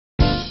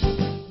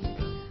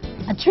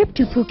A trip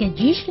to Phuket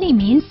usually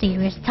means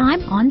serious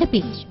time on the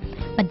beach,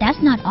 but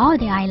that's not all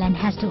the island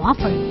has to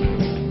offer.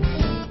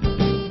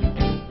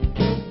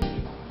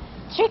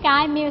 Trick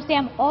Eye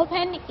Museum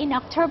opened in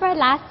October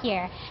last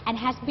year and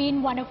has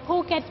been one of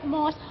Phuket's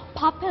most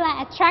popular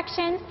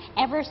attractions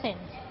ever since.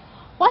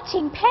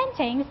 Watching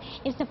paintings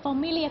is a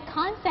familiar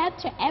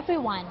concept to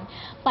everyone,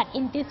 but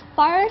in this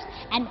first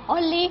and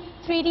only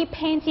 3D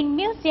painting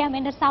museum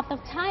in the south of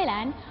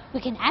Thailand,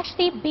 we can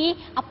actually be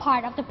a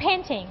part of the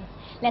paintings.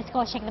 Let's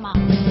go check them out.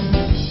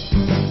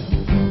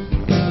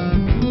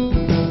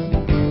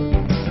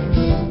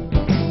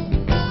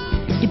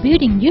 The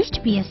building used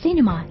to be a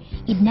cinema.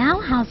 It now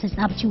houses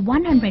up to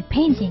 100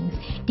 paintings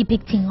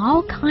depicting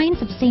all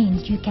kinds of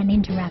scenes you can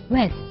interact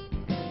with.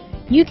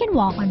 You can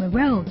walk on the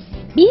road,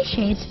 be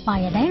chased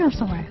by a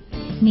dinosaur,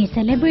 meet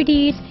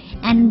celebrities,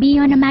 and be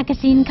on a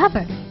magazine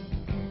cover.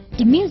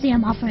 The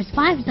museum offers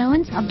 5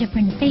 zones of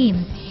different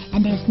themes,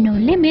 and there's no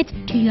limit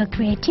to your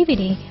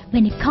creativity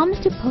when it comes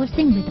to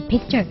posing with the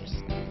pictures.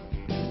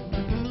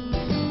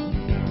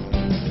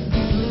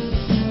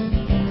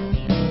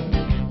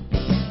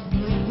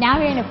 Now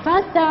we're in the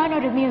first zone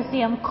of the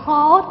museum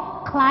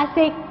called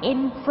Classic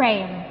in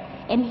Frame.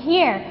 And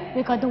here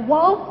we got the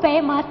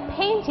world-famous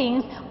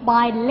paintings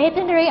by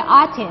legendary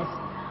artists.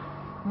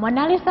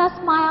 Mona Lisa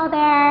Smile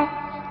there,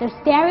 The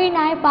Starry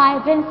Night by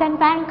Vincent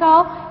van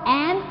Gogh,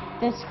 and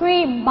The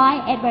Scream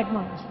by Edvard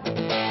Munch.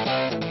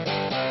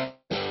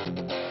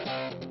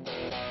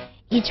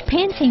 Each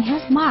painting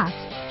has marks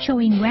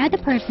showing where the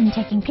person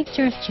taking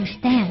pictures should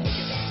stand,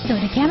 so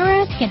the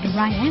cameras get the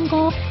right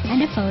angle and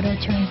the photo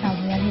turns out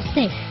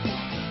realistic.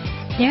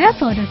 There are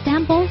photo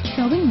samples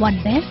showing what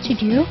best to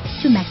do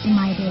to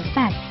maximize the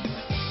effect.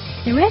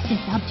 The rest is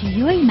up to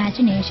your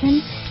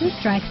imagination to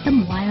strike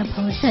some wild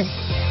poses.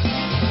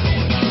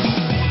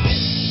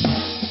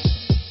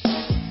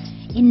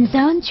 In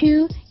Zone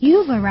 2,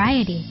 You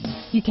Variety.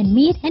 You can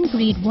meet and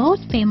greet world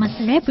famous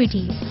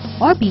celebrities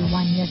or be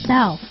one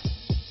yourself.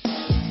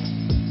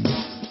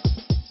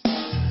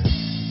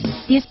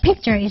 This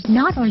picture is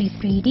not only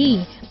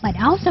 3D, but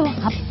also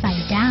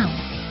upside down.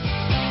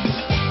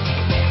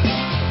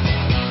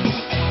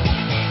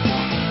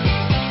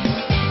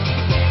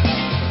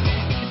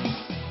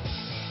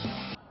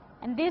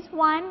 And this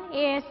one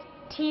is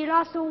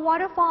Tirasu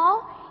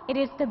Waterfall. It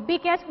is the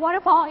biggest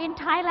waterfall in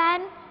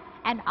Thailand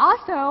and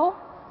also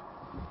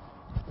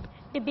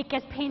the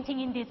biggest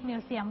painting in this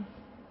museum.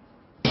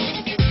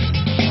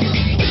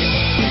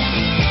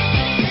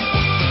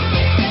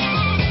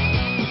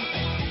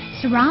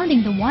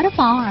 Surrounding the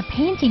waterfall are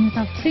paintings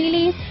of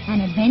thrills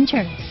and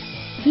adventure.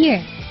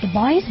 Here, the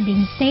boy is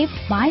being saved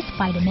by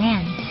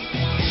Spider-Man.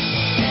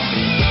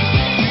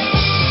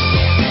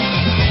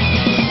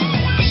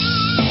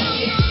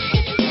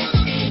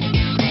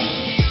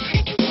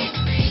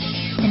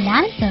 The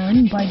last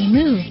zone, Body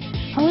Move,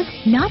 hosts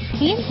not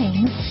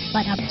paintings,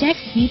 but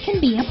objects you can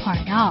be a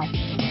part of.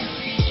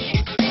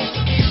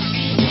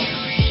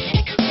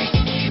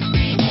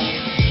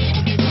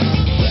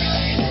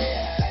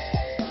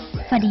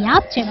 For the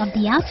object of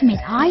the ultimate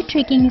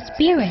eye-tricking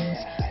experience,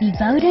 we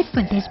voted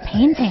for this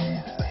painting.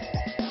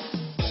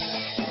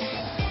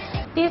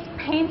 This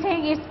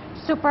painting is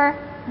super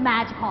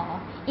magical.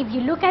 If you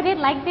look at it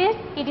like this,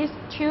 it is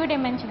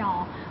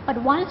two-dimensional.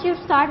 But once you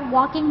start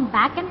walking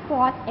back and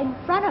forth in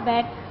front of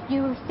it,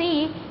 you will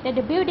see that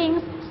the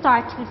buildings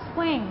start to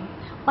swing.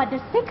 But the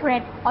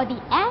secret or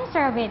the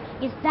answer of it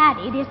is that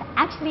it is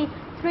actually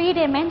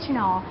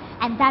three-dimensional,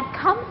 and that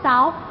comes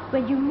out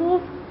when you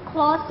move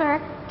closer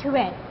to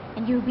it,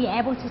 and you'll be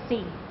able to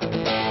see.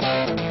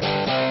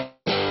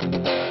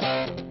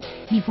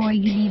 Before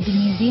you leave the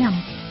museum,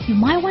 you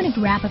might want to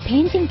grab a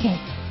painting kit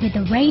with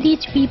a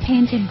ready-to-be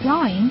painted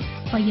drawing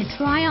for your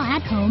trial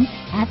at home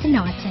as an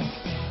artist.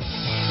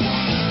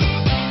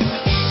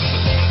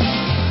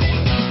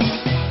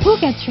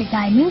 Phuket Trick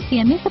Eye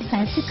Museum is a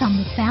place to come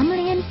with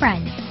family and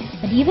friends,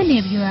 but even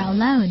if you are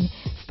alone,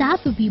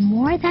 staff will be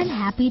more than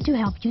happy to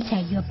help you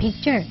take your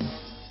pictures.